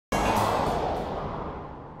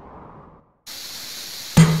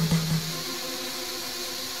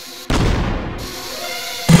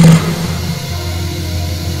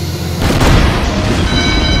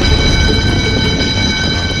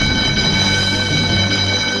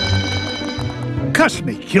Cuss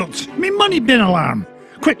me kilts, me money bin alarm.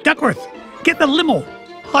 Quick, Duckworth, get the limo.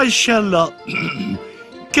 I shall,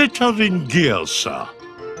 get her in gear, sir.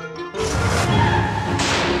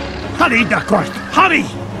 Hurry, Duckworth, hurry!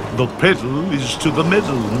 The pedal is to the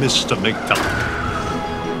metal, Mr. McDuck.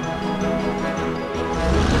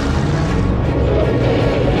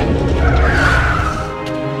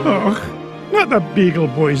 Oh, not the Beagle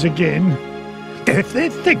Boys again. If they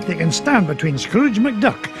think they can stand between Scrooge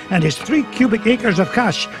McDuck and his 3 cubic acres of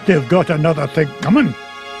cash, they've got another thing coming.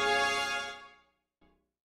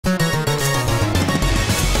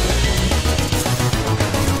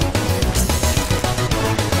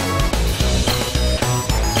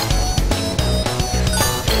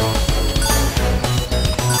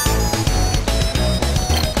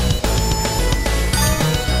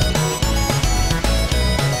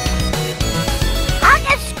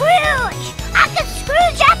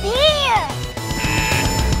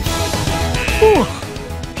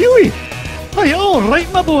 Right,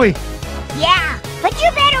 my boy? Yeah, but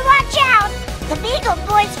you better watch out. The Beagle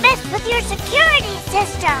Boys messed with your security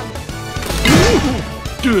system.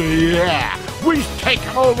 Yeah, we've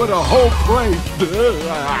taken over the whole place.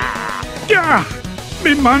 Yeah,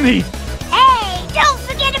 me money. Hey, don't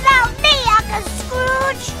forget about me, Uncle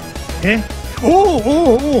Scrooge. Eh?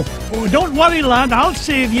 Oh, don't worry, lad, I'll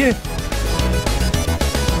save you.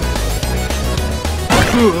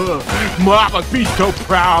 Mama, be so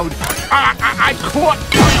proud. I caught...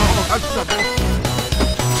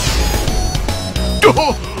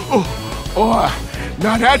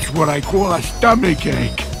 Now that's what I call a stomach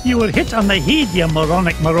ache. You were hit on the head, you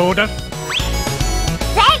moronic marauder.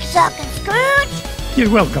 Thanks, Uncle Scrooge.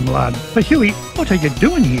 You're welcome, lad. But Huey, what are you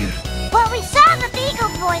doing here? Well, we saw the Beagle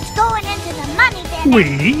Boys going into the money bin.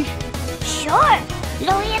 We? Sure.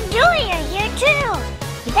 Louie and Dewey are here, too.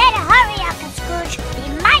 You better hurry, Uncle Scrooge. They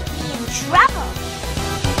might be in trouble.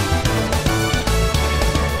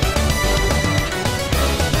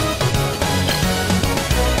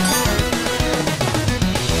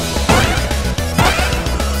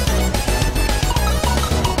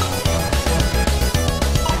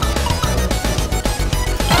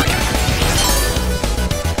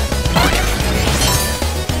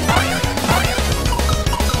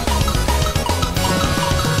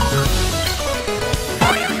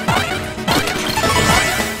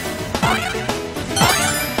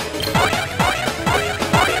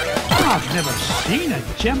 Seen a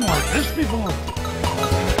gem like this before.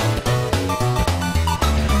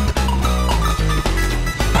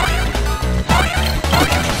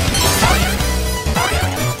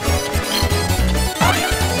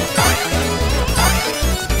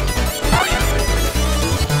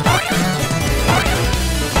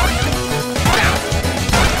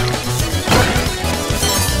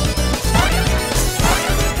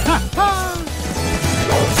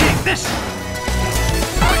 Take this.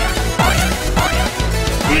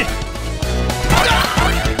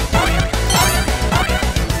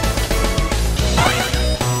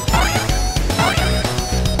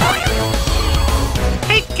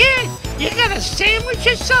 Sandwich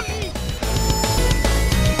or something?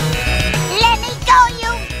 Let me go,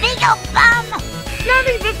 you Beagle bum! Not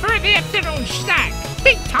even for an afternoon snack.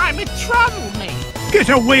 Big time in trouble, me. Get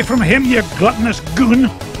away from him, you gluttonous goon.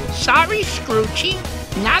 Sorry, Scroogey.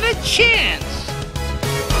 Not a chance.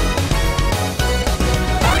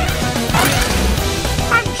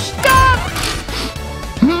 I'm stuck.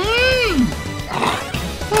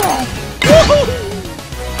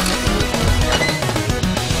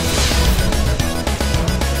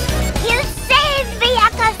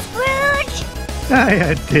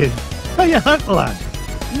 I did. How you hurt, lad?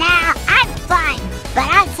 Nah, I'm fine. But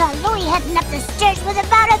I saw Louie heading up the stairs with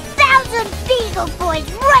about 1,000 Beagle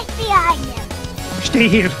Boys right behind him. Stay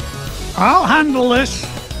here. I'll handle this.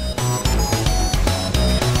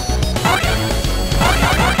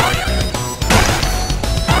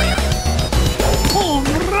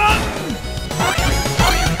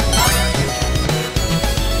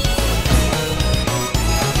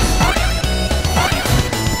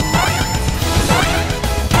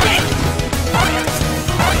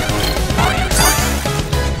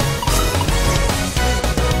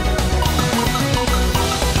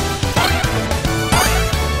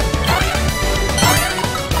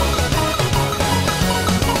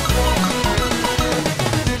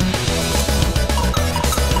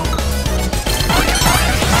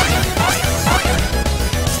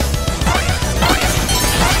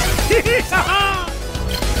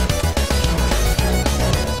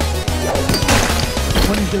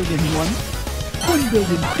 Building 1,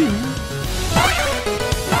 building 2.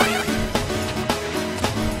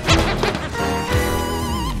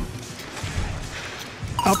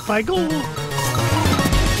 Up I go.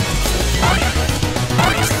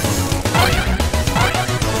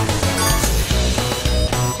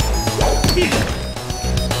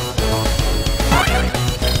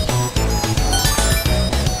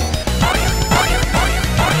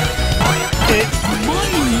 It's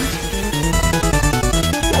mine.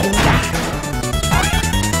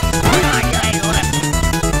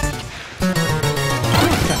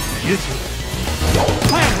 What a beauty.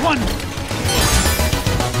 I have won.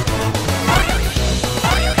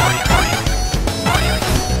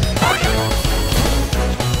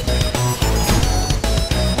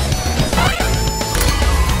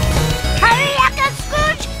 Hurry, Uncle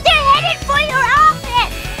Scrooge! They're headed for your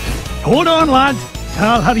office! Hold on, lad.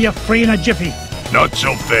 I'll have you free in a jiffy. Not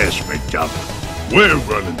so fast, McDuck. We're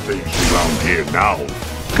running things around here now.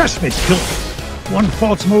 Curse me, kilt. One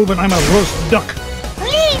false move and I'm a roast duck.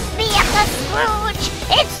 Please be Uncle Scrooge!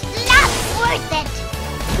 It's not worth it!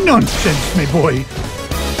 Nonsense, me boy.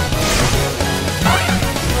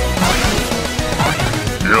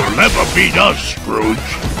 You'll never beat us, Scrooge.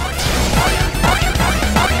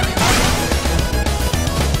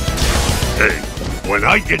 Hey, when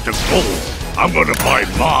I get the gold, I'm gonna buy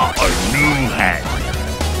Ma a new hat.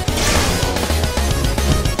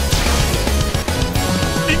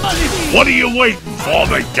 What are you waiting for,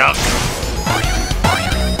 McDuck?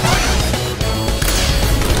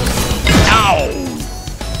 Ow!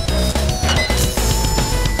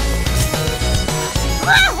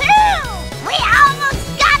 Woohoo! We almost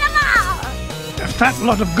got them all! A fat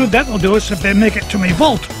lot of good that'll do us if they make it to me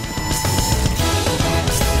vault.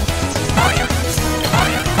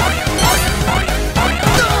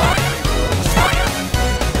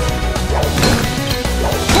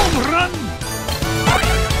 Home run!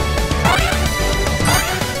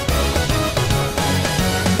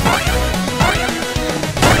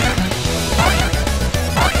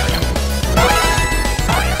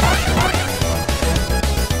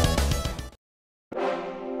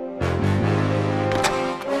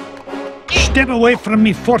 Step away from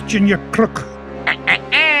me, fortune, you crook.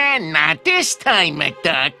 Not this time,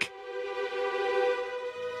 McDuck.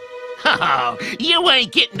 Oh, you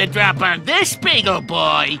ain't getting the drop on this big ol'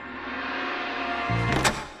 boy.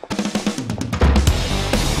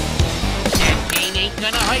 That thing ain't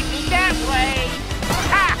gonna hurt me that way.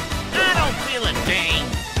 Ha! I don't feel a thing.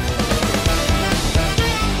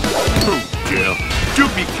 Oh dear. Do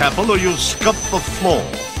be careful or you'll scub the floor.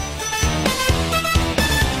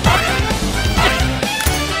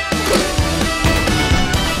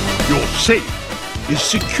 Your safe is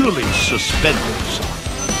securely suspended, sir.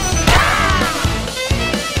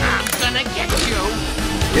 I'm gonna get you.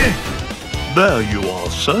 There you are,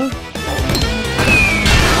 sir.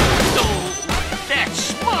 Oh, that's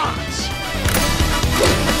smart.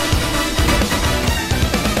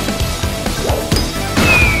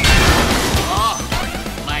 Oh,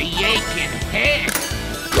 my aching head.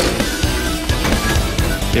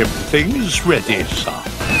 Everything's ready, sir.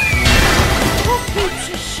 Who keeps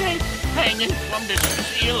a safe hanging from the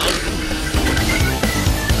ceiling?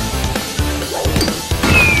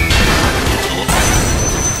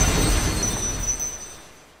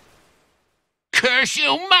 Curse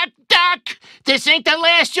you, McDuck! This ain't the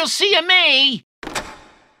last you'll see of me!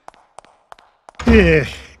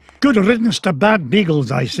 Good riddance to bad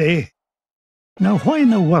beagles, I say. Now, why in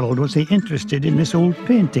the world was he interested in this old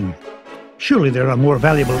painting? Surely there are more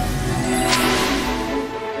valuable...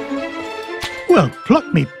 Well,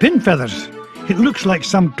 pluck me pin feathers. It looks like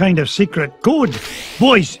some kind of secret code.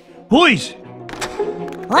 Boys! Boys!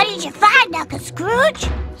 What did you find, Uncle Scrooge?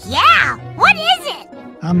 Yeah, what is it?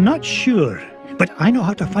 I'm not sure, but I know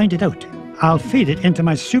how to find it out. I'll feed it into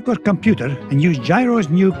my supercomputer and use Gyro's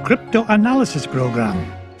new crypto-analysis program.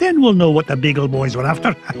 Then we'll know what the Beagle Boys were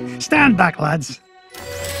after. Stand back, lads.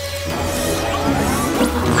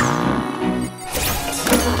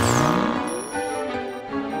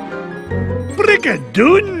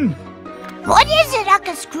 Brigadoon! What is it,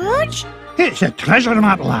 Uncle Scrooge? It's a treasure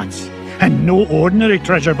map, lads. And no ordinary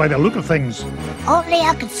treasure by the look of things. Only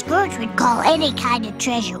Uncle Scrooge would call any kind of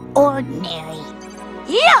treasure ordinary.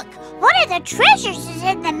 Look! One of the treasures is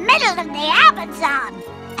in the middle of the Amazon.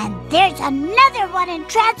 And there's another one in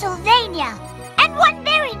Transylvania. And one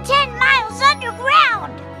buried 10 miles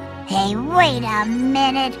underground. Hey, wait a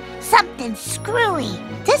minute. Something's screwy.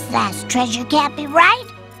 This last treasure can't be right.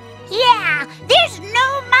 Yeah, there's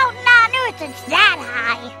no mountain on Earth that's that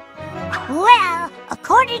high. Well,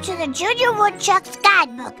 according to the Junior Woodchuck's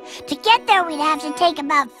guidebook, to get there we'd have to take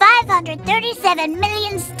about 537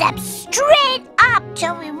 million steps straight up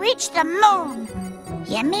till we reach the moon.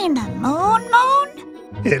 You mean the moon?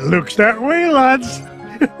 It looks that way, lads.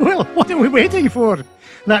 Well, what are we waiting for?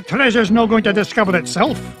 That treasure's not going to discover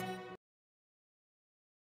itself.